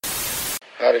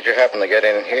How did you happen to get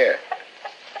in here?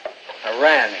 I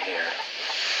ran here.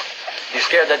 You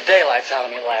scared the daylights out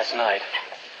of me last night.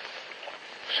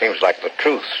 Seems like the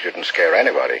truth shouldn't scare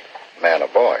anybody, man or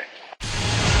boy.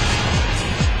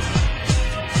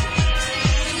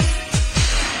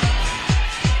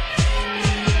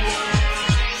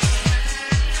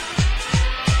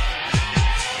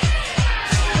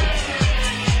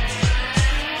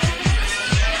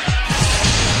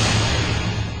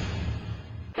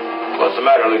 What's the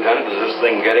matter, Lieutenant? Is this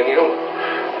thing getting you?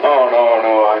 Oh,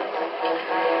 no.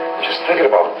 I'm just thinking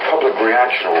about public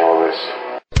reaction to all this.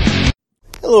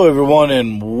 Hello, everyone,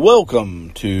 and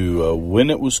welcome to When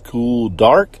It Was Cool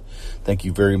Dark. Thank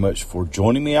you very much for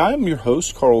joining me. I am your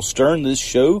host, Carl Stern. This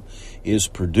show is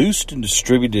produced and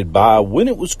distributed by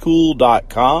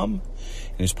WhenItWasCool.com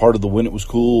and is part of the When It Was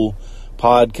Cool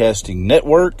podcasting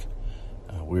network.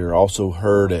 We are also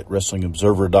heard at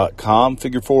WrestlingObserver.com,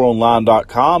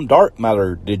 Figure4Online.com, Dark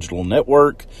Matter Digital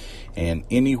Network, and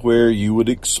anywhere you would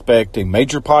expect a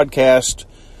major podcast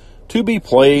to be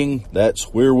playing,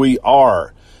 that's where we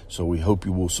are. So we hope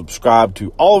you will subscribe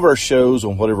to all of our shows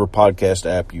on whatever podcast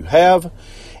app you have.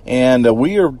 And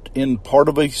we are in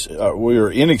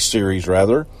a series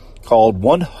called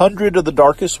 100 of the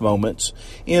Darkest Moments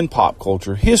in Pop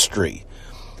Culture History.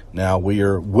 Now, we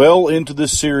are well into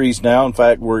this series now. In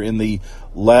fact, we're in the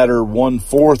latter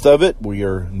 1/4 of it. We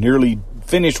are nearly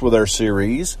finished with our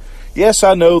series. Yes,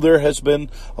 I know there has been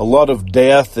a lot of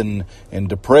death and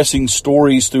depressing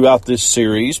stories throughout this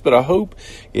series, but I hope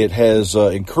it has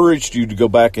encouraged you to go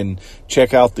back and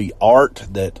check out the art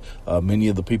that many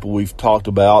of the people we've talked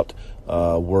about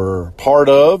were part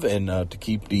of, and to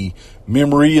keep the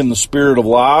memory and the spirit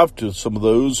alive to some of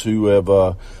those who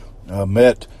have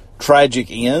met tragic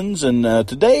ends. And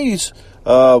today's,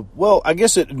 I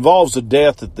guess it involves a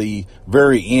death at the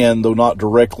very end, though not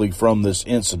directly from this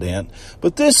incident.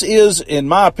 But this is, in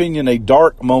my opinion, a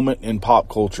dark moment in pop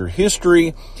culture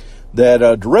history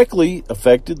that directly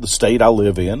affected the state I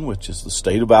live in, which is the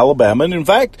state of Alabama. And in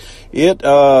fact, it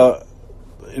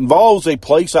involves a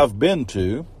place I've been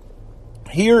to.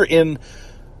 Here in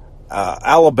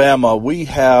Alabama, we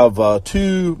have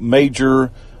two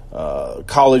major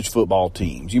college football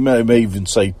teams. You may even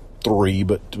say three,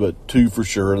 but two for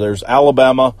sure. There's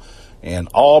Alabama and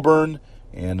Auburn,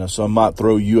 and some might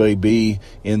throw UAB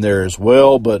in there as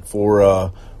well. But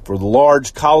for the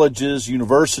large colleges,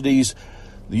 universities,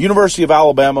 the University of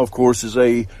Alabama, of course, is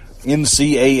a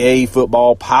NCAA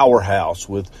football powerhouse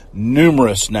with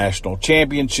numerous national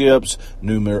championships,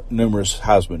 numerous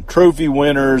Heisman Trophy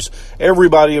winners.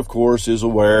 Everybody, of course, is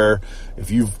aware. If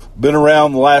you've been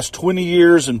around the last 20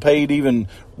 years and paid even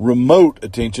remote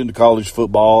attention to college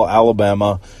football,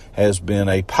 Alabama has been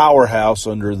a powerhouse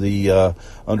under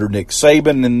Nick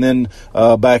Saban, and then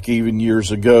back even years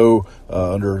ago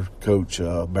under Coach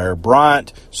Bear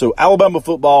Bryant. So Alabama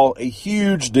football, a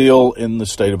huge deal in the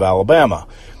state of Alabama.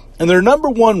 And their number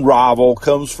one rival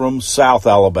comes from South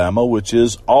Alabama, which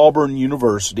is Auburn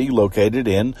University, located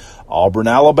in Auburn,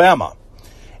 Alabama.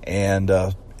 And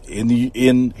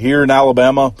here in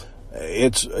Alabama,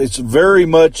 it's very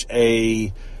much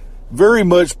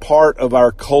part of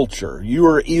our culture. You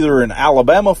are either an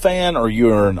Alabama fan or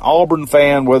you are an Auburn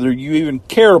fan, whether you even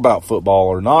care about football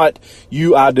or not.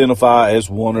 You identify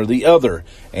as one or the other,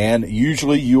 and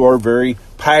usually you are very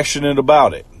passionate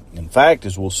about it. In fact,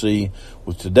 as we'll see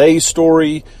with today's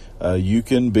story, you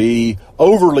can be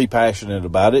overly passionate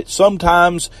about it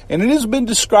sometimes, and it has been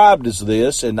described as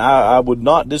this, and I would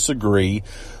not disagree,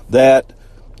 that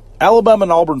Alabama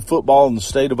and Auburn football in the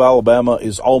state of Alabama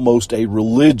is almost a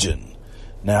religion.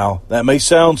 Now, that may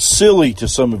sound silly to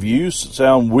some of you,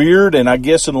 sound weird, and I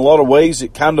guess in a lot of ways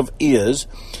it kind of is,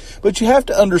 but you have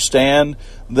to understand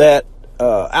that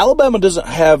Alabama doesn't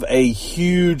have a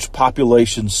huge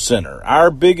population center. Our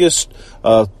biggest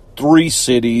three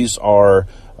cities are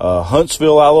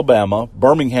Huntsville, Alabama,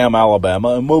 Birmingham,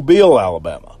 Alabama, and Mobile,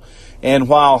 Alabama. And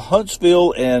while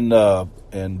Huntsville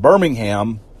and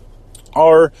Birmingham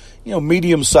are,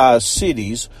 medium-sized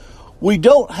cities, we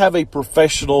don't have a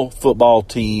professional football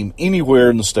team anywhere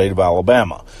in the state of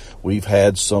Alabama. We've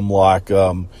had some like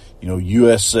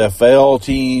USFL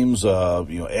teams,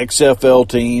 XFL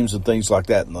teams and things like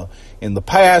that in the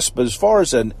past. But as far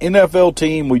as an NFL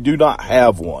team, we do not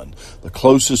have one. The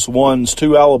closest ones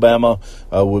to Alabama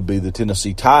would be the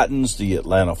Tennessee Titans, the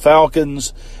Atlanta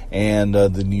Falcons, and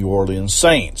the New Orleans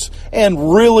Saints.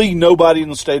 And really nobody in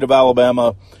the state of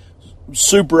Alabama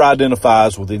super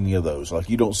identifies with any of those. Like,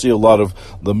 you don't see a lot of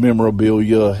the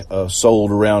memorabilia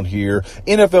sold around here.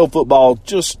 NFL football,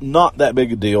 just not that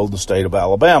big a deal in the state of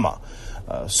Alabama.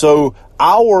 So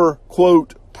our,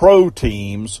 quote, pro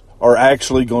teams are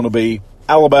actually going to be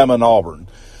Alabama and Auburn.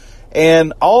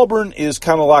 And Auburn is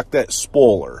kind of like that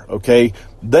spoiler, okay?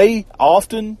 They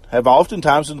have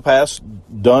oftentimes in the past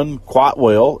done quite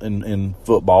well in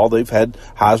football. They've had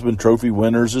Heisman Trophy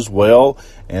winners as well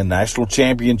and national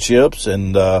championships.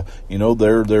 And,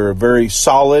 they're a very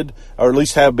solid, or at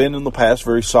least have been in the past,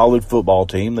 very solid football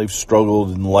team. They've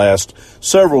struggled in the last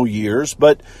several years.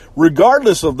 But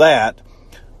regardless of that,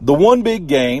 the one big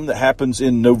game that happens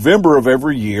in November of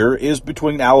every year is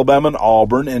between Alabama and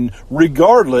Auburn, and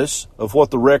regardless of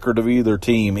what the record of either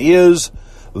team is,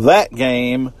 that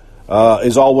game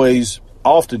is always,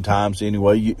 oftentimes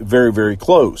anyway, very, very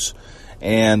close.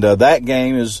 And that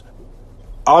game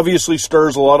obviously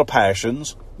stirs a lot of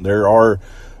passions. There are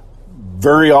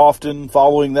very often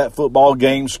following that football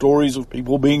game stories of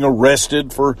people being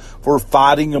arrested for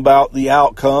fighting about the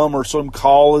outcome or some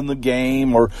call in the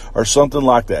game or something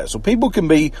like that. So people can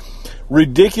be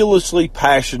ridiculously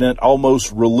passionate,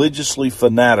 almost religiously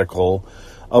fanatical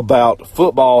about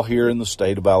football here in the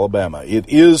state of Alabama. It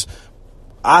is,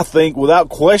 I think, without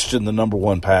question, the number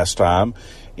one pastime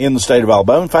in the state of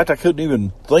Alabama. In fact, I couldn't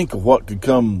even think of what could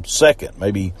come second.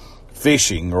 Maybe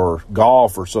fishing or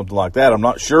golf or something like that. I'm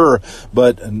not sure,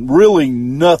 but really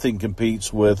nothing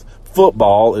competes with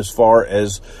football as far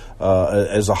as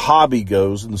a hobby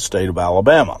goes in the state of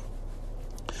Alabama.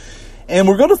 And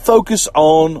we're going to focus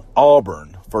on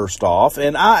Auburn first off.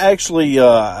 And I actually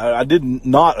I did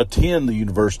not attend the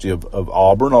University of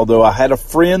Auburn, although I had a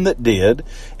friend that did,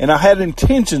 and I had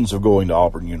intentions of going to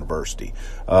Auburn University.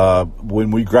 When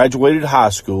we graduated high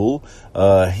school,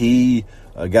 he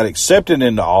got accepted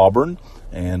into Auburn,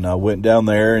 and went down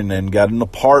there and then got an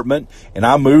apartment, and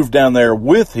I moved down there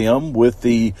with him with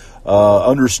the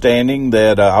understanding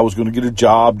that I was going to get a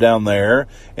job down there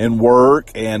and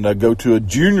work and go to a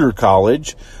junior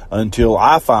college until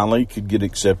I finally could get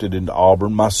accepted into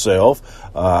Auburn myself.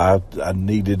 I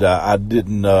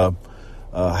didn't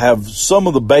have some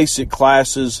of the basic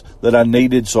classes that I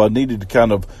needed, so I needed to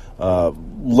kind of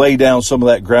lay down some of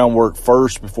that groundwork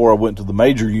first before I went to the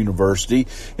major university.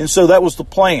 And so that was the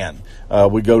plan.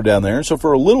 We go down there. And so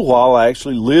for a little while, I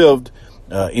actually lived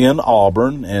in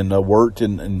Auburn and worked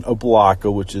in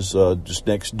Opelika, which is just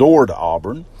next door to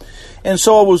Auburn. And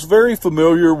so I was very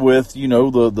familiar with,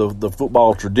 the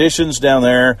football traditions down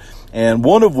there, and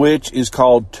one of which is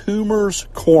called Toomer's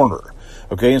Corner.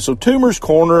 Okay, and so Toomer's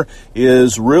Corner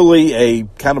is really a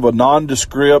kind of a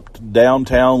nondescript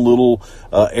downtown little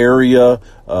area.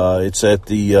 It's at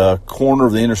the corner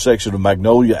of the intersection of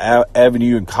Magnolia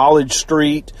Avenue and College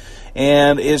Street,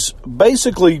 and it's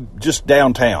basically just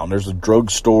downtown. There's a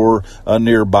drugstore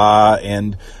nearby,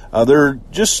 and there are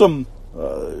just some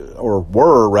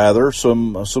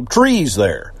trees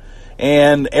there.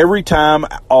 And every time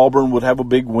Auburn would have a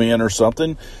big win or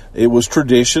something, it was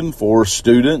tradition for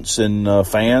students and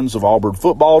fans of Auburn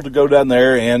football to go down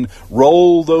there and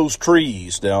roll those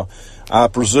trees. Now, I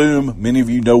presume many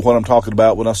of you know what I'm talking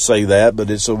about when I say that,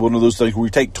 but it's one of those things where we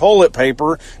take toilet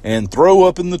paper and throw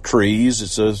up in the trees.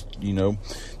 It's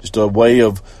just a way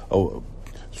of,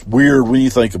 it's weird when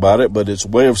you think about it, but it's a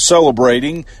way of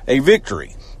celebrating a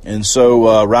victory. And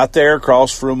so right there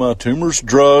across from Toomer's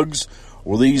Drugs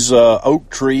were these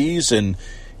oak trees, and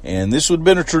this would have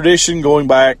been a tradition going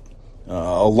back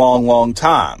a long, long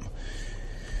time.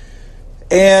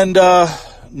 And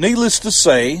needless to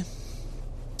say,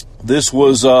 this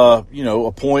was, a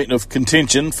point of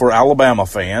contention for Alabama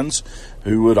fans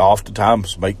who would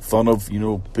oftentimes make fun of,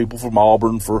 people from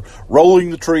Auburn for rolling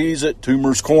the trees at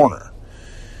Toomer's Corner.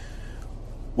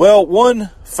 Well, one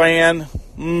fan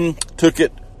took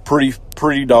it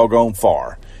pretty doggone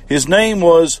far. His name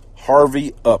was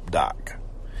Harvey Updike.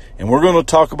 And we're going to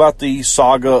talk about the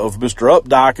saga of Mr.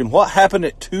 Updike and what happened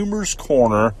at Toomer's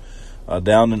Corner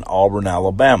down in Auburn,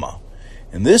 Alabama.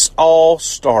 And this all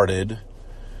started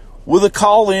with a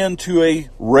call-in to a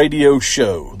radio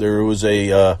show. There was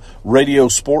a radio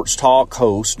sports talk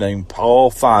host named Paul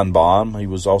Feinbaum. He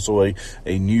was also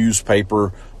a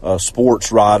newspaper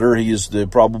sports writer. He is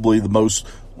probably the most,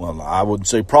 well, I wouldn't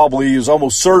say probably, he is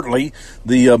almost certainly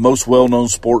the most well-known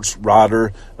sports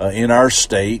writer in our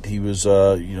state. He was,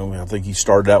 I think he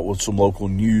started out with some local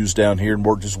news down here and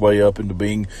worked his way up into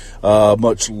being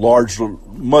much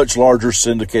larger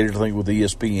syndicated, I think, with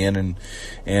ESPN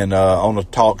and on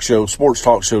a sports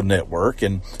talk show network.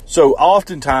 And so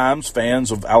oftentimes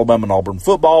fans of Alabama and Auburn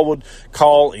football would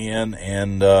call in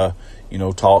and,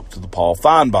 talk to the Paul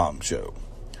Feinbaum show.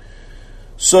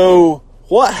 So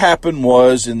what happened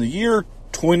was, in the year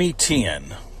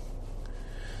 2010,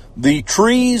 the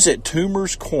trees at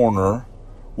Toomer's Corner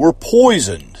were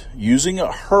poisoned using a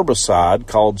herbicide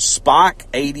called Spike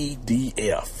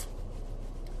 80DF.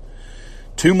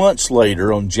 2 months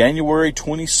later, on January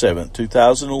 27,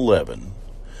 2011,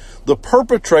 the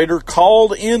perpetrator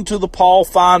called into the Paul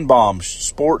Feinbaum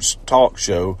sports talk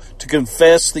show to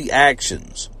confess the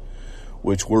actions,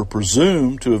 which were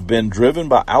presumed to have been driven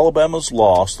by Alabama's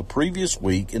loss the previous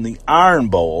week in the Iron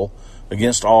Bowl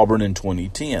against Auburn in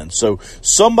 2010. So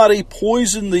somebody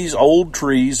poisoned these old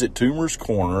trees at Toomer's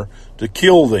Corner to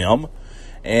kill them,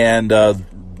 and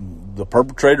the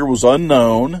perpetrator was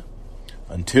unknown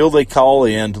until they call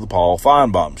in to the Paul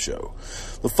Feinbaum show.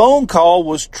 The phone call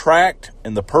was tracked,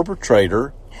 and the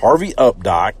perpetrator, Harvey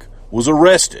Updike, was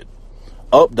arrested.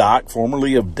 Updike,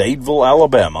 formerly of Dadeville,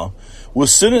 Alabama,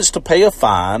 was sentenced to pay a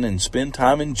fine and spend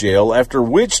time in jail, after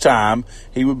which time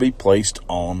he would be placed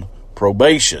on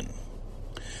probation.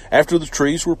 After the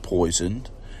trees were poisoned,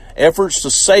 efforts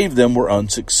to save them were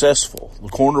unsuccessful. The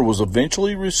corner was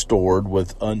eventually restored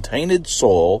with untainted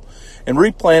soil and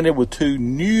replanted with 2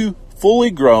 new,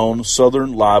 fully grown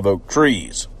southern live oak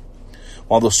trees.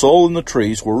 While the soil in the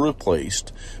trees were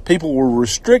replaced, people were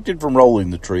restricted from rolling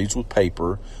the trees with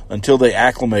paper until they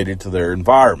acclimated to their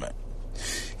environment.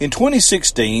 In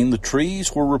 2016, the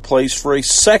trees were replaced for a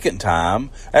second time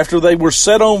after they were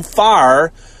set on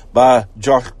fire by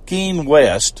Joaquin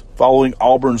West following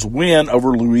Auburn's win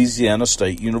over Louisiana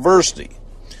State University.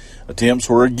 Attempts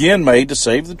were again made to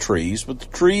save the trees, but the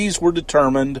trees were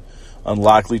determined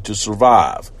unlikely to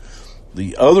survive.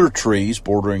 The other trees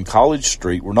bordering College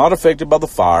Street were not affected by the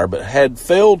fire, but had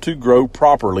failed to grow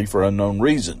properly for unknown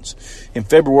reasons. In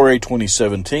February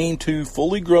 2017, 2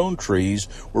 fully grown trees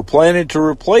were planted to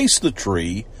replace the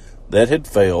tree that had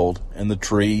failed and the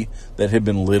tree that had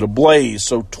been lit ablaze.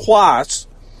 So twice,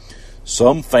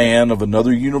 some fan of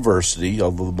another university,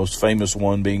 although the most famous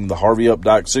one being the Harvey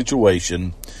Updike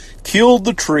situation, killed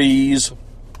the trees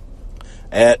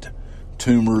at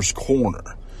Toomer's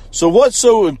Corner. So what's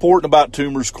so important about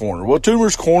Toomer's Corner? Well,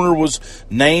 Toomer's Corner was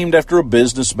named after a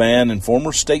businessman and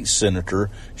former state senator,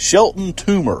 Shelton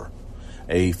Toomer,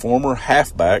 a former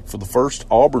halfback for the first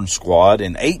Auburn squad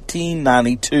in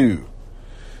 1892.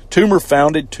 Toomer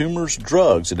founded Toomer's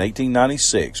Drugs in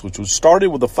 1896, which was started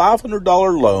with a $500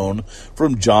 loan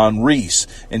from John Reese,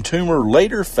 and Toomer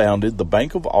later founded the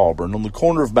Bank of Auburn on the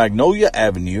corner of Magnolia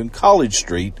Avenue and College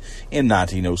Street in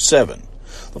 1907.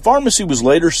 The pharmacy was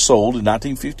later sold in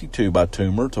 1952 by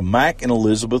Toomer to Mack and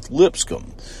Elizabeth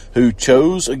Lipscomb, who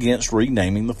chose against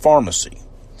renaming the pharmacy.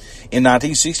 In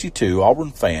 1962,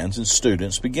 Auburn fans and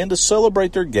students began to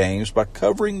celebrate their games by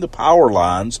covering the power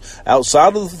lines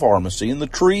outside of the pharmacy and the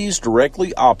trees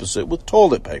directly opposite with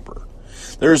toilet paper.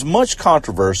 There is much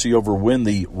controversy over when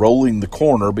the Rolling the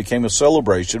Corner became a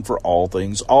celebration for all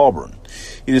things Auburn.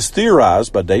 It is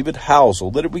theorized by David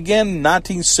Housel that it began in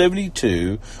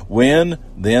 1972 when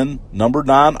then number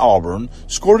 9 Auburn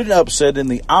scored an upset in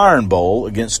the Iron Bowl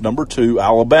against number 2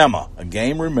 Alabama, a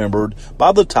game remembered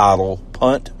by the title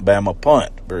Punt, Bama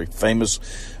Punt, very famous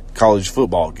college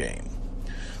football game.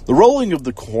 The rolling of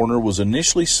the corner was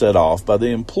initially set off by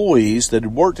the employees that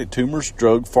had worked at Toomer's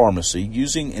Drug Pharmacy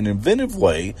using an inventive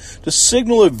way to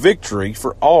signal a victory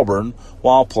for Auburn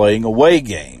while playing away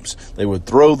games. They would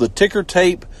throw the ticker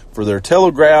tape for their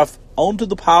telegraph onto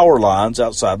the power lines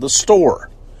outside the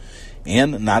store.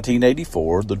 In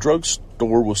 1984, the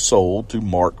drugstore was sold to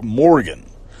Mark Morgan.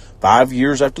 5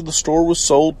 years after the store was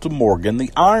sold to Morgan, the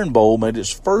Iron Bowl made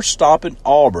its first stop in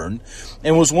Auburn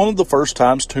and was one of the first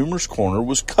times Toomer's Corner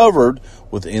was covered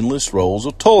with endless rolls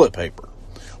of toilet paper.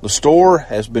 The store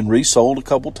has been resold a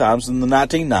couple times in the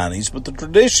 1990s, but the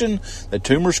tradition that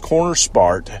Toomer's Corner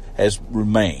sparked has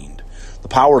remained. The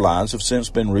power lines have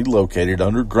since been relocated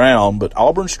underground, but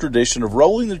Auburn's tradition of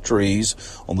rolling the trees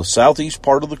on the southeast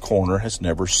part of the corner has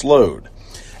never slowed.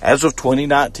 As of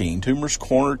 2019, Toomer's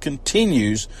Corner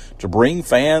continues to bring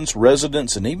fans,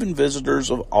 residents, and even visitors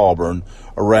of Auburn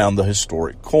around the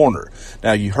historic corner.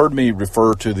 Now, you heard me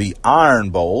refer to the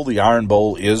Iron Bowl. The Iron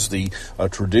Bowl is the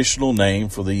traditional name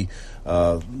for the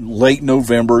late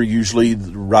November, usually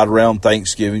right around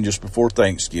Thanksgiving, just before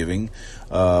Thanksgiving,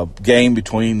 game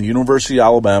between the University of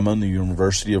Alabama and the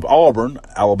University of Auburn.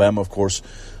 Alabama, of course,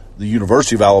 the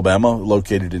University of Alabama,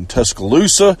 located in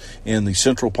Tuscaloosa in the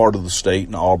central part of the state,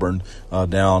 and Auburn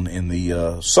down in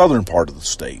the southern part of the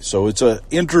state. So it's an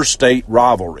interstate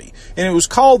rivalry. And it was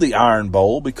called the Iron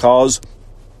Bowl because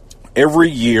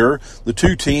every year the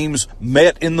two teams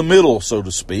met in the middle, so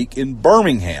to speak, in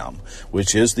Birmingham,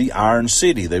 which is the Iron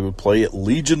City. They would play at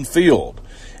Legion Field.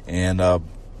 And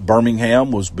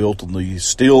Birmingham was built on the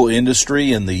steel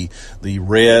industry and the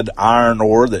red iron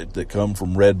ore that come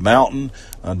from Red Mountain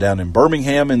down in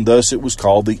Birmingham, and thus it was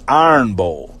called the Iron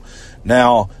Bowl.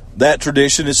 Now, That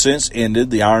tradition has since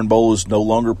ended. The Iron Bowl is no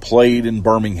longer played in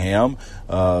Birmingham.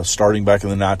 Starting back in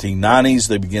the 1990s,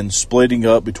 they began splitting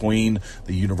up between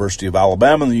the University of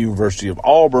Alabama and the University of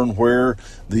Auburn, where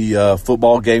the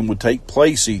football game would take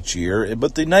place each year.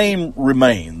 But the name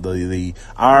remained. The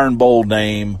Iron Bowl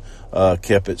name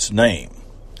kept its name.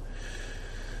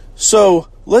 So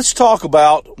let's talk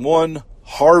about one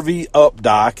Harvey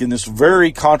Updike in this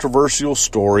very controversial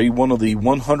story, one of the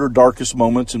 100 darkest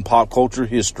moments in pop culture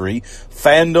history,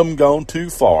 fandom gone too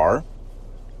far.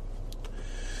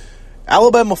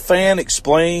 Alabama fan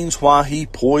explains why he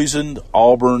poisoned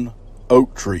Auburn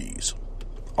oak trees.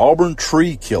 Auburn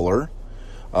tree killer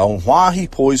on why he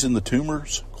poisoned the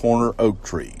Toomer's Corner oak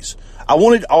trees. I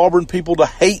wanted Auburn people to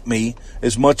hate me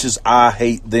as much as I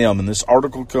hate them. And this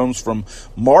article comes from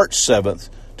March 7th,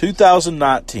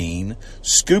 2019,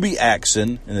 Scooby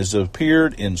Axon, and has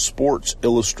appeared in Sports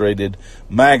Illustrated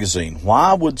magazine.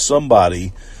 Why would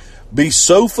somebody be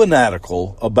so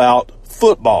fanatical about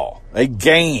football, a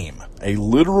game, a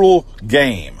literal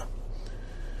game?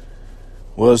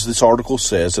 Well, as this article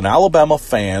says, an Alabama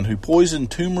fan who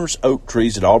poisoned Toomer's oak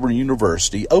trees at Auburn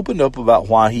University opened up about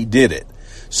why he did it,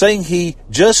 saying he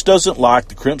just doesn't like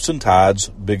the Crimson Tide's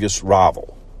biggest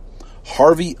rival.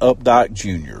 Harvey Updike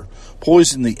Jr.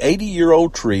 poisoned the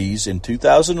 80-year-old trees in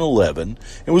 2011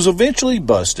 and was eventually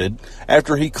busted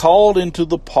after he called into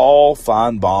the Paul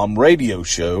Feinbaum radio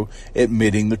show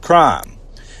admitting the crime.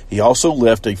 He also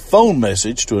left a phone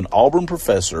message to an Auburn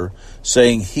professor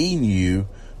saying he knew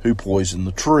who poisoned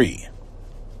the tree.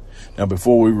 Now,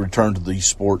 before we return to the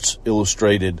Sports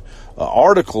Illustrated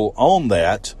article on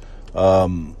that,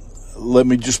 let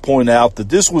me just point out that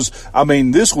this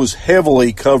was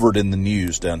heavily covered in the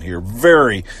news down here.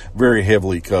 Very, very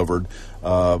heavily covered.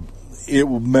 It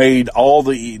made all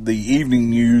the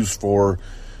evening news for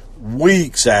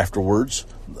weeks afterwards.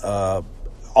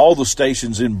 All the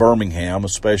stations in Birmingham,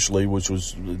 especially, which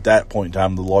was at that point in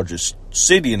time the largest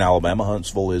city in Alabama,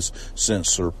 Huntsville has since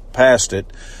surpassed it,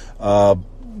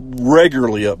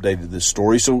 regularly updated this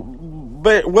story. So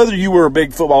whether you were a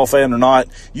big football fan or not,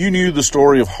 you knew the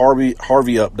story of Harvey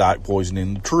Updike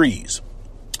poisoning the trees.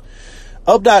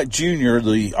 Updike Jr.,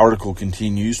 the article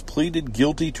continues, pleaded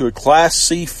guilty to a Class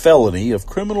C felony of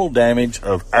criminal damage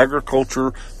of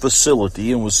agriculture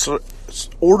facility and was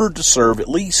ordered to serve at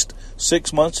least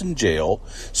 6 months in jail,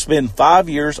 spend 5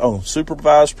 years on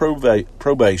supervised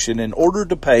probation, and ordered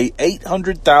to pay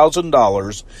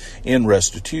 $800,000 in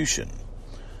restitution.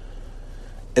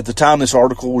 At the time this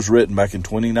article was written back in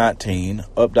 2019,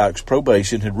 Updike's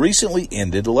probation had recently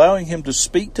ended, allowing him to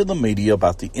speak to the media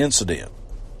about the incident.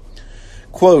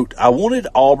 Quote, I wanted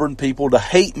Auburn people to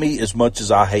hate me as much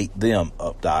as I hate them,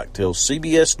 Updike tells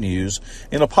CBS News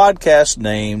in a podcast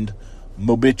named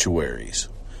Mobituaries,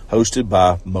 hosted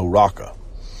by Mo Rocca.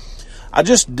 I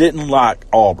just didn't like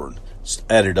Auburn,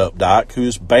 added Updike, who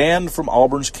is banned from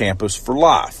Auburn's campus for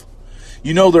life.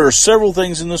 You know, there are several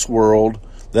things in this world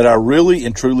that I really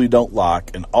and truly don't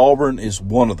like, and Auburn is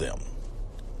one of them.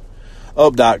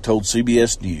 Updike told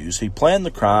CBS News he planned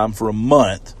the crime for a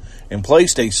month and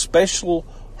placed a special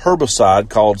herbicide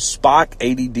called Spike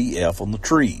 80DF on the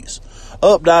trees.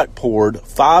 Updike poured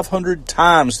 500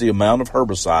 times the amount of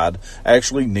herbicide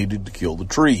actually needed to kill the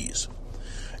trees.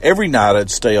 Every night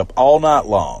I'd stay up all night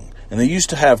long, and they used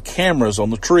to have cameras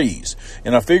on the trees,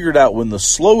 and I figured out when the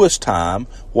slowest time,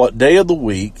 what day of the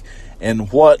week,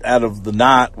 and what out of the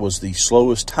night was the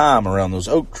slowest time around those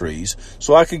oak trees,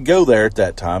 so I could go there at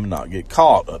that time and not get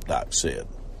caught, Updike said.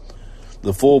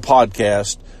 The full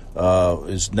podcast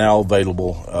is now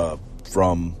available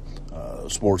from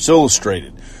Sports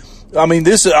Illustrated. I mean,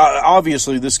 this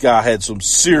obviously this guy had some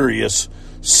serious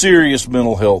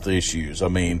mental health issues. I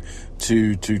mean,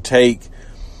 to take,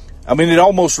 I mean, it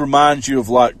almost reminds you of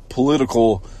like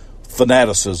political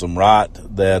fanaticism, right?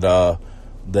 That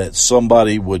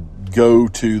somebody would go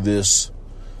to this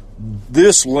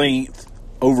length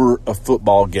over a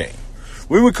football game.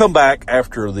 When we come back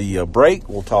after the break,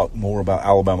 we'll talk more about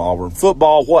Alabama-Auburn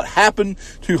football, what happened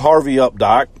to Harvey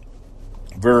Updike.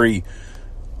 Very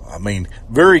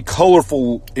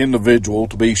colorful individual,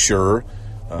 to be sure.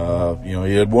 He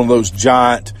had one of those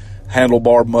giant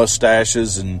handlebar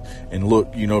mustaches and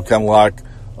looked, kind of like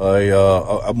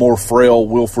a more frail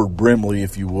Wilford Brimley,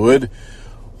 if you would.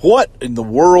 What in the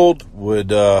world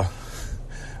would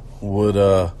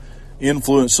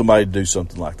influence somebody to do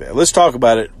something like that? Let's talk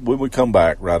about it when we come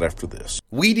back right after this.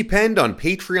 We depend on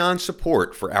Patreon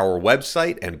support for our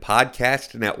website and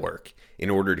podcast network. In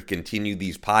order to continue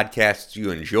these podcasts you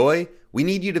enjoy, we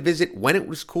need you to visit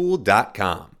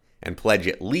whenitwascool.com and pledge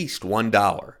at least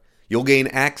 $1. You'll gain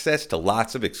access to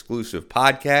lots of exclusive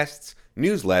podcasts,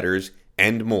 newsletters,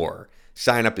 and more.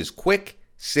 Sign up is quick,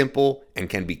 simple, and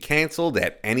can be canceled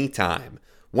at any time.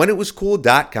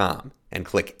 WhenItWasCool.com and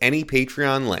click any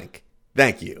Patreon link.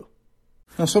 Thank you.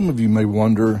 Now, some of you may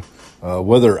wonder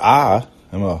whether I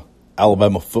am a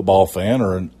Alabama football fan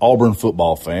or an Auburn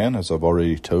football fan. As I've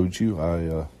already told you,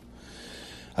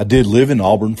 I did live in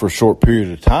Auburn for a short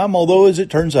period of time, although as it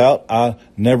turns out, I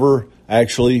never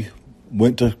actually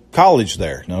went to college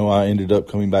there. No, I ended up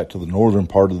coming back to the northern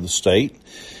part of the state,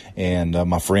 and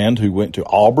my friend who went to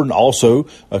Auburn also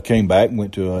came back and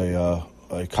went to a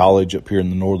college up here in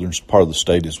the northern part of the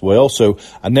state as well. So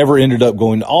I never ended up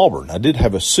going to Auburn. I did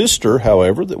have a sister,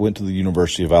 however, that went to the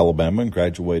University of Alabama and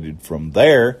graduated from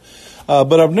there.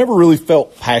 But I've never really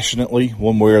felt passionately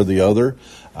one way or the other.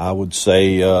 I would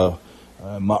say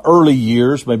my early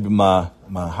years, maybe my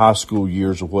high school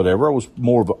years or whatever, I was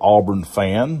more of an Auburn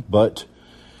fan. But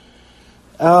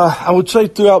I would say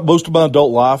throughout most of my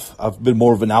adult life, I've been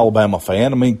more of an Alabama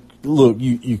fan. I mean, look,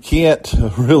 you can't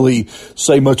really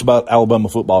say much about Alabama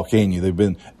football, can you? They've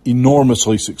been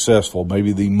enormously successful,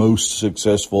 maybe the most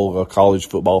successful college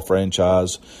football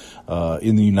franchise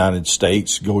in the United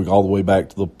States, going all the way back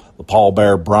to the Paul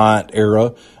Bear Bryant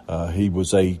era. He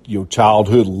was a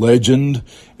childhood legend,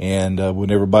 and when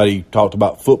everybody talked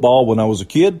about football when I was a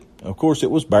kid, of course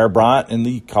it was Bear Bryant and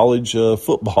the college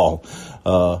football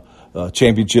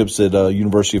championships that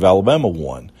University of Alabama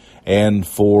won. And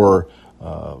for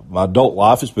my adult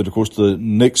life, it's been, of course, the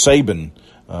Nick Saban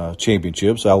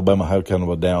championships. Alabama had kind of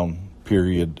a down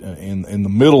period in the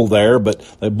middle there, but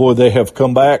they have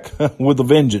come back with a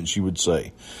vengeance, you would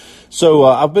say. So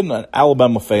I've been an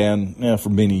Alabama fan for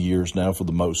many years now, for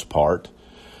the most part.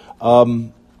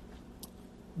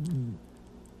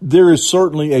 There is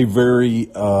certainly a very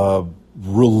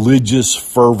religious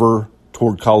fervor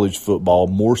toward college football,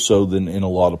 more so than in a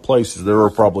lot of places. There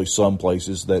are probably some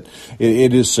places that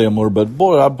it is similar, but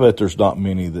boy, I bet there's not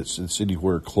many that's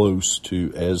anywhere close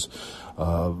to as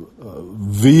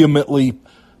vehemently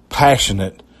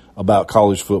passionate about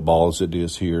college football as it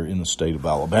is here in the state of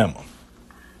Alabama.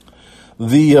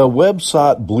 The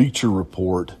website Bleacher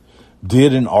Report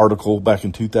did an article back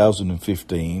in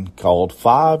 2015 called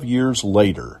 5 Years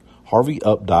Later, Harvey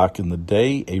Updike and the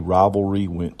Day a Rivalry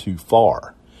Went Too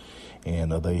Far.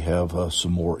 And they have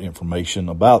some more information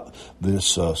about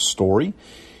this story.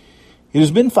 It has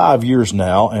been 5 years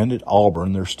now, and at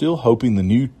Auburn, they're still hoping the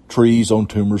new trees on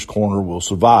Toomer's Corner will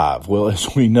survive. Well,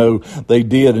 as we know, they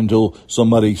did until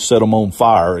somebody set them on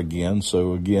fire again.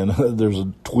 So, again, there's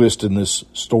a twist in this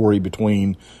story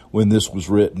between when this was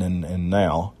written and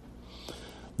now.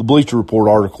 The Bleacher Report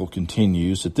article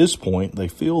continues. At this point, they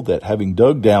feel that having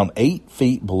dug down 8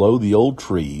 feet below the old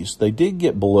trees, they did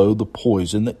get below the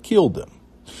poison that killed them.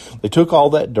 They took all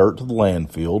that dirt to the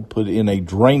landfill, put it in a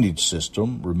drainage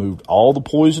system, removed all the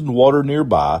poisoned water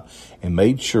nearby, and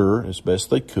made sure, as best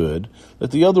they could,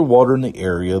 that the other water in the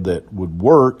area that would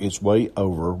work its way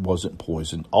over wasn't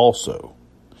poisoned also.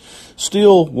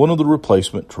 Still, one of the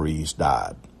replacement trees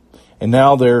died, and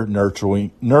now they're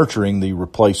nurturing the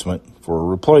replacement for a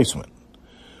replacement.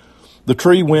 The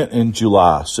tree went in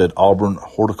July, said Auburn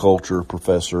horticulture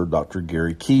professor Dr.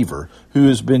 Gary Keever, who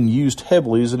has been used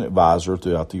heavily as an advisor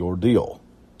throughout the ordeal.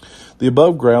 The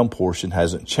above-ground portion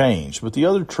hasn't changed, but the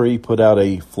other tree put out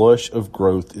a flush of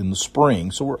growth in the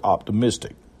spring, so we're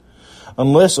optimistic.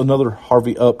 Unless another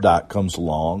Harvey Updike comes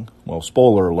along, well,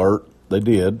 spoiler alert, they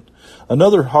did,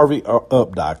 another Harvey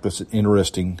Updike. That's an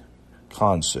interesting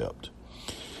concept.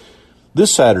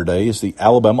 This Saturday is the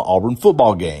Alabama-Auburn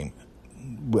football game.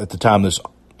 At the time this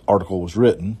article was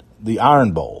written, the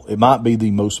Iron Bowl. It might be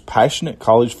the most passionate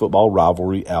college football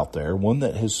rivalry out there, one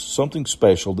that has something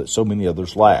special that so many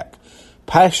others lack.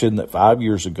 Passion that 5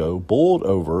 years ago boiled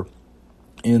over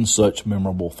in such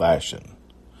memorable fashion.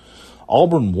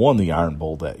 Auburn won the Iron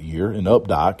Bowl that year, and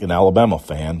Updike, an Alabama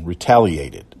fan,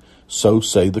 retaliated. So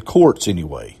say the courts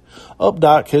anyway.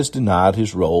 Updike has denied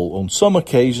his role on some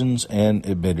occasions and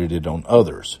admitted it on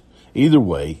others. Either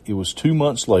way, it was 2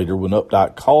 months later when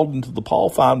Updike called into the Paul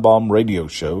Feinbaum radio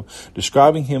show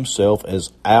describing himself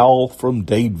as Al from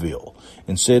Dadeville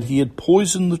and said he had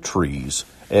poisoned the trees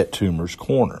at Toomer's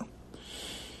Corner.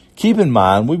 Keep in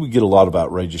mind, we would get a lot of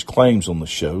outrageous claims on the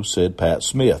show, said Pat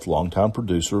Smith, longtime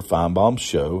producer of Feinbaum's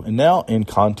show and now in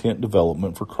content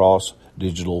development for Cross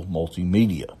Digital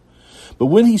Multimedia. But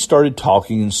when he started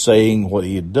talking and saying what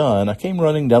he had done, I came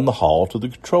running down the hall to the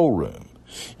control room.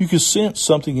 You could sense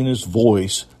something in his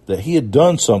voice that he had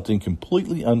done something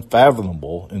completely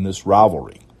unfathomable in this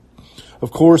rivalry. Of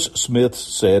course, Smith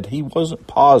said he wasn't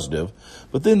positive,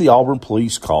 but then the Auburn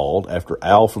police called after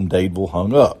Al from Dadeville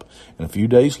hung up. And a few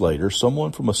days later,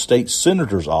 someone from a state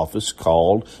senator's office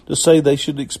called to say they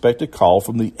should expect a call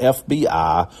from the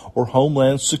FBI or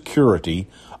Homeland Security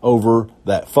over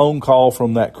that phone call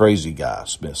from that crazy guy,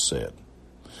 Smith said.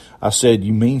 I said,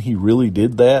 "You mean he really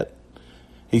did that?"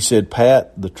 He said,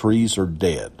 "Pat, the trees are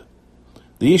dead."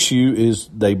 The issue is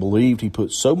they believed he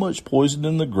put so much poison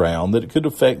in the ground that it could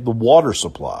affect the water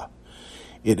supply.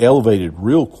 It elevated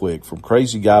real quick from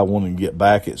crazy guy wanting to get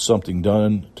back at something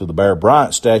done to the Bear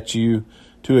Bryant statue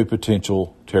to a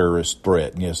potential terrorist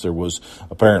threat. And yes, there was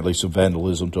apparently some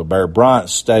vandalism to a Bear Bryant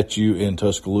statue in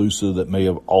Tuscaloosa that may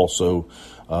have also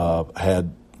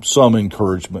had some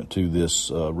encouragement to this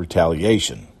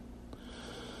retaliation.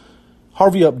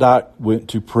 Harvey Updike went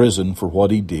to prison for what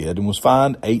he did and was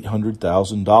fined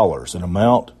 $800,000, an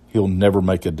amount he'll never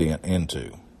make a dent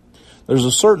into. There's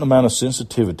a certain amount of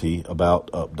sensitivity about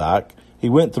Updike. He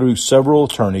went through several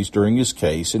attorneys during his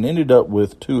case and ended up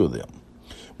with two of them.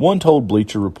 One told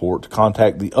Bleacher Report to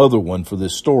contact the other one for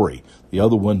this story. The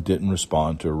other one didn't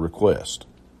respond to a request.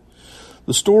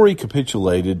 The story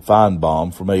capitulated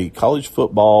Feinbaum from a college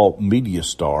football media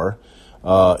star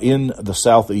in the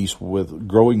Southeast with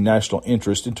growing national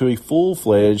interest into a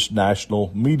full-fledged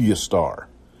national media star.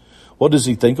 What does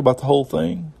he think about the whole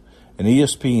thing? An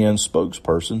ESPN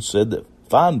spokesperson said that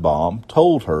Feinbaum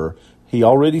told her he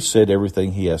already said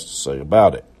everything he has to say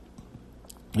about it.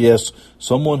 Yes,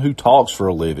 someone who talks for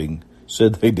a living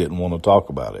said they didn't want to talk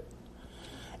about it.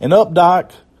 And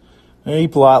Updike, he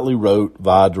politely wrote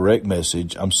via direct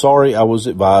message, "I'm sorry, I was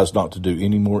advised not to do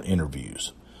any more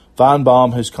interviews.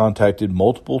 Feinbaum has contacted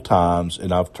multiple times,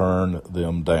 and I've turned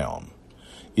them down."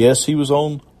 Yes, he was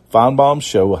on Feinbaum's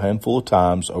show a handful of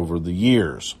times over the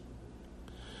years.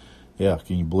 Yeah,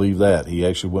 can you believe that? He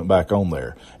actually went back on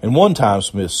there. And one time,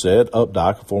 Smith said,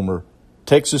 Updike, a former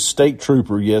Texas state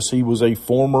trooper, yes, he was a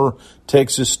former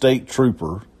Texas state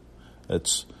trooper.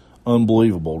 That's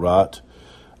unbelievable, right?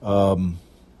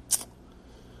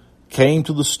 Came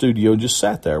to the studio and just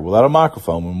sat there without a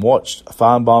microphone and watched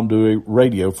Feinbaum do a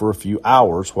radio for a few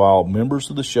hours while members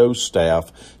of the show's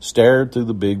staff stared through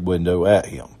the big window at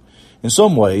him. In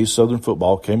some ways, Southern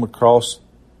football could cross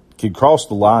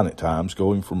the line at times,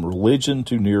 going from religion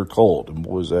to near cult, and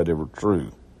boy, is that ever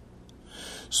true.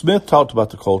 Smith talked about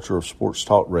the culture of sports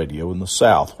talk radio in the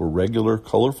South, where regular,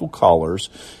 colorful callers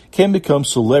can become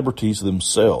celebrities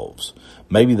themselves.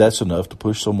 Maybe that's enough to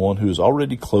push someone who is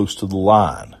already close to the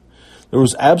line. There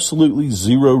was absolutely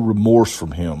zero remorse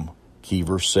from him,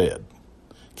 Keever said.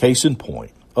 Case in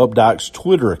point, Updike's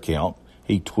Twitter account,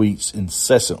 he tweets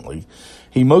incessantly.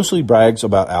 He mostly brags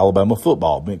about Alabama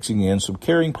football, mixing in some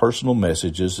caring personal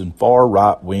messages and far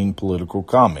right-wing political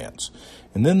comments.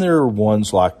 And then there are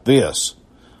ones like this.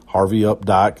 Harvey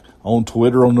Updike on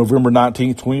Twitter on November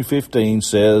 19, 2015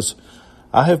 says,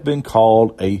 "I have been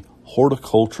called a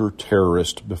horticulture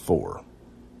terrorist before."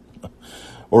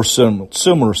 Or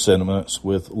similar sentiments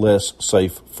with less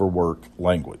safe-for-work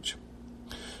language.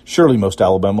 Surely most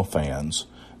Alabama fans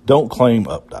don't claim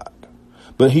Updike,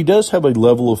 but he does have a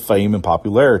level of fame and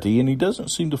popularity, and he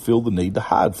doesn't seem to feel the need to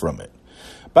hide from it.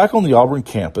 Back on the Auburn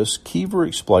campus, Keever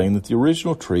explained that the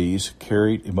original trees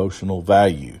carried emotional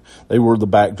value. They were the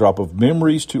backdrop of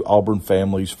memories to Auburn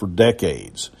families for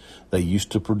decades. They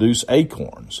used to produce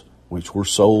acorns, which were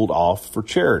sold off for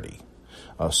charity.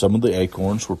 Some of the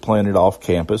acorns were planted off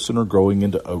campus and are growing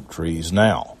into oak trees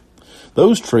now.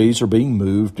 Those trees are being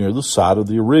moved near the site of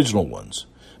the original ones.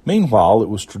 Meanwhile, it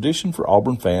was tradition for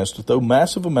Auburn fans to throw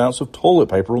massive amounts of toilet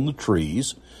paper on the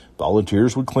trees.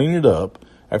 Volunteers would clean it up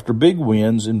after big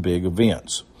wins and big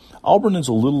events. Auburn is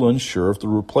a little unsure if the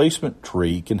replacement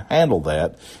tree can handle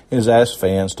that and has asked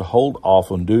fans to hold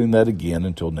off on doing that again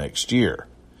until next year.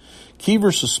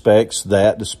 Keever suspects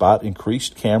that, despite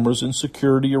increased cameras and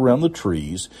security around the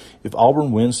trees, if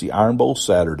Auburn wins the Iron Bowl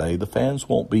Saturday, the fans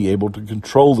won't be able to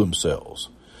control themselves.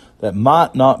 That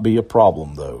might not be a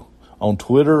problem, though. On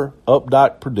Twitter,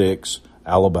 Updike predicts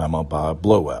Alabama by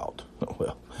blowout.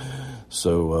 Well,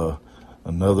 so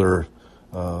another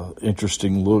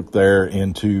interesting look there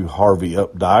into Harvey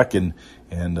Updike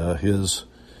and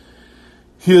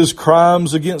his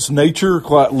crimes against nature,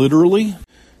 quite literally.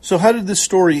 So how did this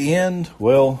story end?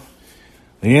 Well,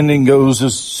 the ending goes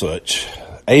as such.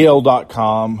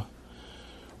 AL.com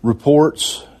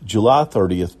reports July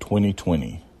 30th,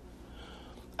 2020.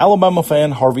 Alabama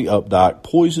fan Harvey Updike,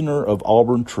 poisoner of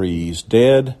Auburn trees,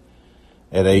 dead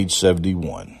at age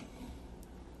 71.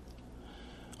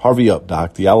 Harvey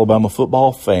Updike, the Alabama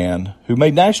football fan who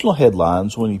made national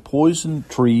headlines when he poisoned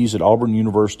trees at Auburn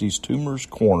University's Toomer's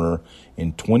Corner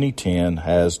in 2010,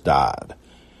 has died.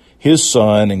 His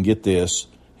son, and get this,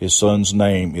 his son's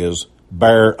name is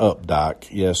Bear Updike,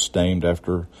 yes, named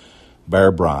after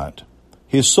Bear Bryant.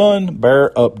 His son,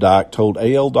 Bear Updike, told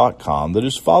AL.com that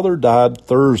his father died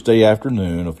Thursday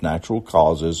afternoon of natural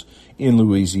causes in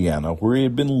Louisiana, where he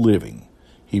had been living.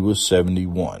 He was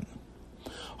 71.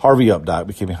 Harvey Updike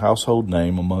became a household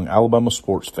name among Alabama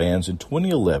sports fans in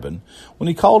 2011 when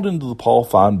he called into the Paul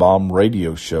Feinbaum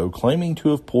radio show claiming to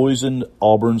have poisoned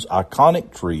Auburn's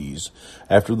iconic trees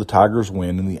after the Tigers'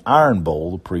 win in the Iron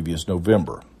Bowl the previous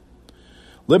November.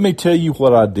 "Let me tell you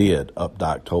what I did,"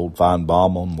 Updike told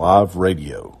Feinbaum on live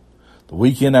radio. "The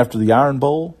weekend after the Iron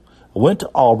Bowl, I went to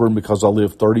Auburn because I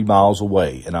live 30 miles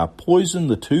away, and I poisoned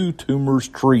the 2 Toomer's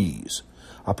trees.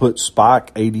 I put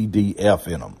Spike ADDF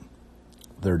in them.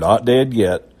 They're not dead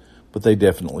yet, but they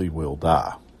definitely will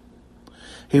die."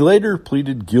 He later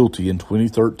pleaded guilty in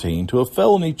 2013 to a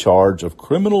felony charge of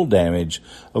criminal damage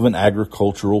of an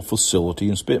agricultural facility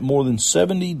and spent more than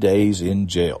 70 days in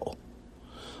jail.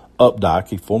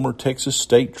 Updike, a former Texas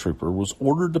state trooper, was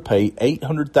ordered to pay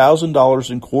 $800,000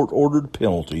 in court-ordered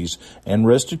penalties and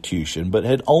restitution, but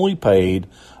had only paid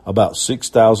about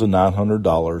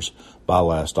 $6,900 by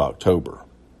last October.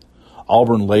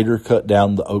 Auburn later cut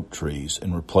down the oak trees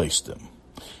and replaced them.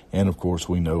 And, of course,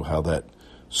 we know how that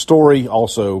story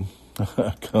also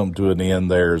come to an end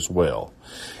there as well.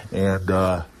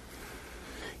 And,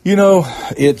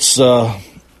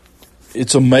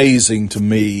 it's amazing to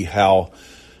me how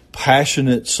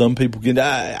passionate some people get.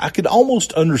 I could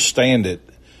almost understand it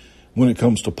when it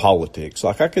comes to politics.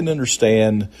 Like, I can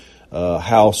understand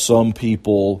how some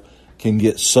people can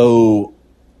get so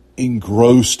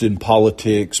engrossed in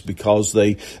politics because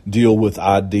they deal with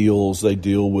ideals, they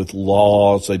deal with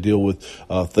laws, they deal with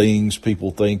things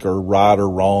people think are right or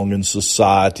wrong in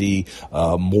society,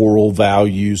 moral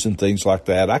values and things like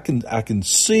that. I can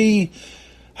see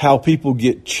how people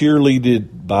get cheerleaded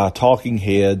by talking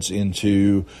heads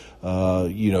into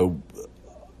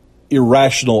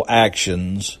irrational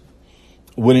actions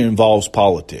when it involves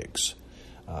politics.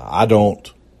 I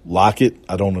don't like it.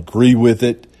 I don't agree with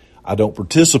it. I don't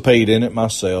participate in it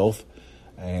myself,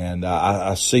 and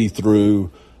I see through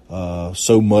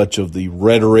so much of the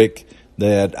rhetoric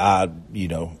that I,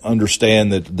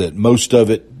 understand that most of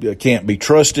it can't be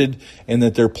trusted and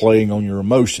that they're playing on your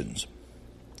emotions.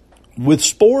 With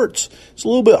sports, it's a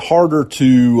little bit harder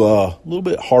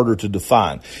to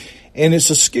define, and it's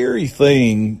a scary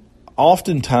thing.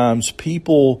 Oftentimes,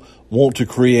 people want to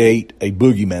create a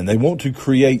boogeyman. They want to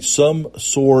create some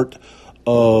sort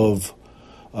of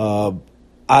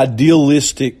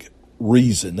idealistic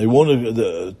reason. They want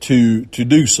to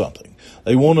do something.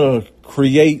 They want to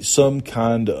create some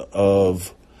kind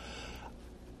of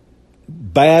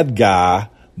bad guy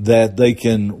that they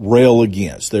can rail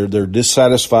against. They're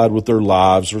dissatisfied with their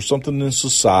lives or something in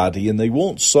society, and they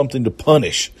want something to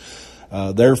punish.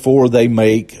 Therefore, they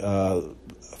make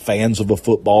fans of a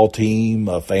football team,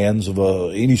 fans of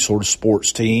any sort of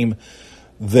sports team,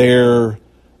 their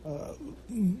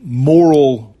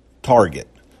moral target.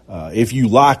 If you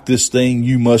like this thing,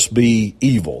 you must be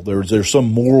evil. There's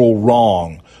some moral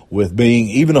wrong with being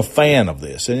even a fan of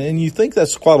this. And you think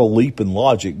that's quite a leap in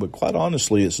logic, but quite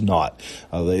honestly, it's not.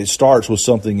 It starts with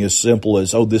something as simple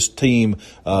as, this team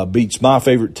beats my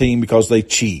favorite team because they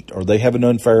cheat, or they have an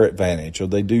unfair advantage, or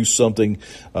they do something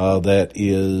that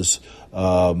is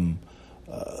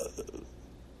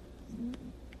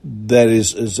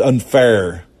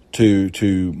unfair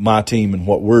to my team and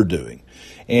what we're doing.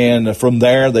 And from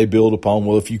there, they build upon,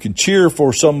 if you can cheer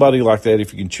for somebody like that,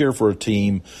 if you can cheer for a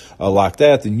team like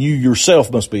that, then you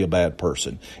yourself must be a bad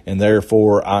person. And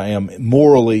therefore, I am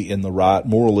morally in the right,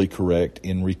 morally correct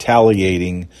in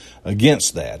retaliating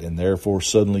against that. And therefore,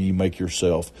 suddenly you make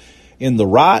yourself in the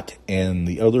right and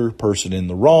the other person in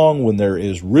the wrong, when there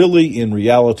is really, in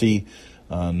reality,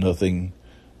 nothing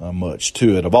much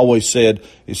to it. I've always said,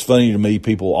 it's funny to me,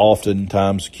 people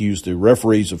oftentimes accuse the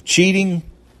referees of cheating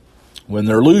when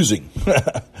they're losing.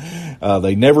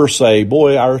 They never say,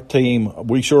 boy, our team,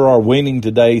 we sure are winning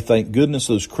today. Thank goodness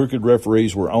those crooked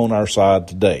referees were on our side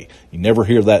today. You never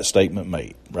hear that statement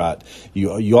made, right?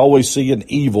 You always see an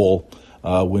evil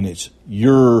when it's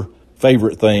your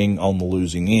favorite thing on the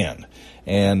losing end.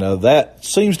 And that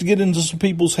seems to get into some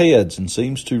people's heads and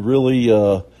seems to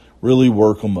really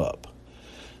work them up.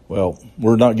 Well,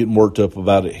 we're not getting worked up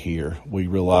about it here. We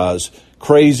realize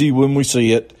crazy when we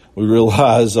see it. We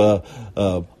realize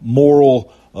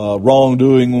moral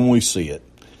wrongdoing when we see it.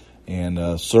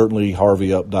 And certainly Harvey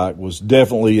Updike was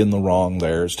definitely in the wrong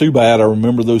there. It's too bad. I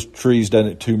remember those trees down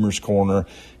at Toomer's Corner,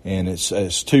 and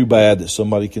it's too bad that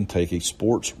somebody can take a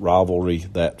sports rivalry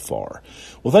that far.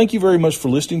 Well, thank you very much for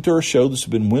listening to our show. This has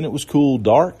been When It Was Cool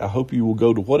Dark. I hope you will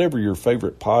go to whatever your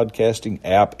favorite podcasting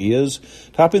app is.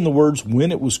 Type in the words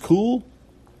When It Was Cool.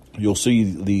 You'll see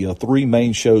the three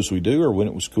main shows we do are When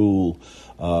It Was Cool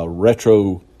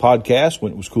Retro Podcast,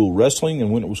 When It Was Cool Wrestling, and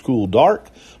When It Was Cool Dark.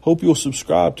 Hope you'll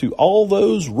subscribe to all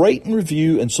those, rate and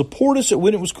review, and support us at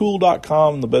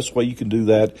whenitwascool.com. And the best way you can do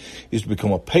that is to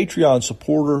become a Patreon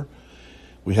supporter.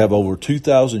 We have over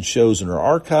 2,000 shows in our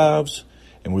archives,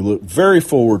 and we look very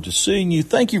forward to seeing you.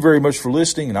 Thank you very much for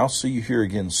listening, and I'll see you here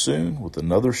again soon with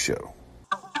another show.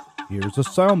 Here's a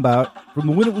soundbite from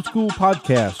the When It Was Cool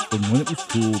podcast from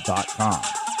whenitwascool.com.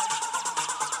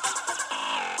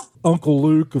 Uncle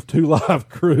Luke of Two Live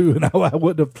Crew, and I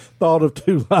wouldn't have thought of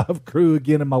Two Live Crew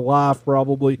again in my life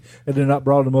probably, and then I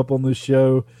brought him up on this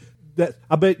show.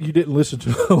 I bet you didn't listen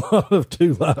to a lot of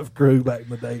Two Live Crew back in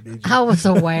the day, did you? I was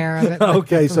aware of it.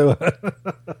 Okay, so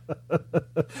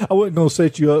I wasn't going to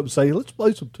set you up and say, let's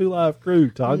play some Two Live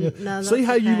Crew, Tanya. No, see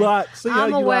how you like.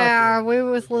 I'm aware. We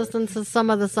was listening to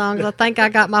some of the songs. I think I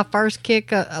got my first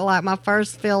kick, like my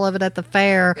first feel of it at the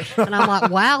fair, and I'm like,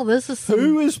 wow, this is some...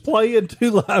 Who is playing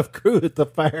Two Live Crew at the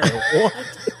fair? What?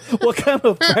 What kind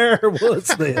of fair was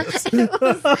this? It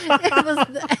was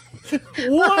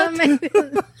what? I mean,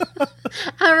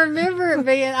 I remember it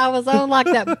being. I was on like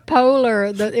that Polar.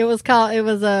 It was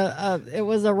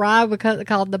a ride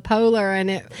called the Polar, and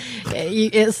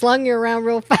it slung you around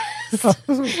real fast.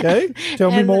 Okay,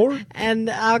 tell me more. And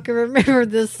I can remember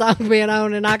this song being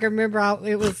on, and I can remember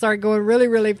it was started going really,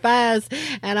 really fast,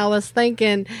 and I was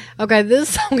thinking, okay, this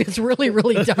song is really,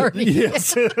 really dirty.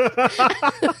 Yes.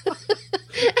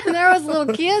 And there was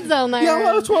little kids on there.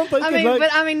 Yeah, that's what I'm thinking.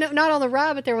 I mean, not on the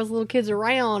ride, but there was little kids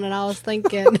around, and I was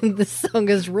thinking, this song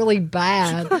is really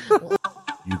bad.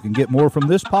 You can get more from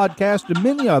this podcast and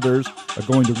many others by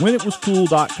going to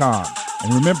whenitwascool.com.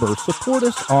 And remember, support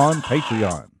us on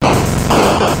Patreon.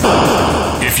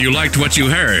 If you liked what you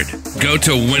heard, go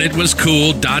to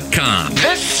whenitwascool.com.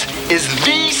 This is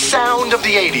the sound of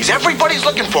the 80s. Everybody's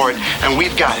looking for it, and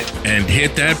we've got it. And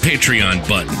hit that Patreon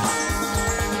button.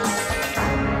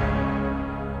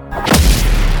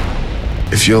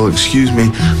 If you'll excuse me,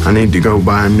 I need to go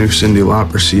buy a new Cyndi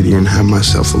Lauper CD and have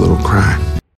myself a little cry.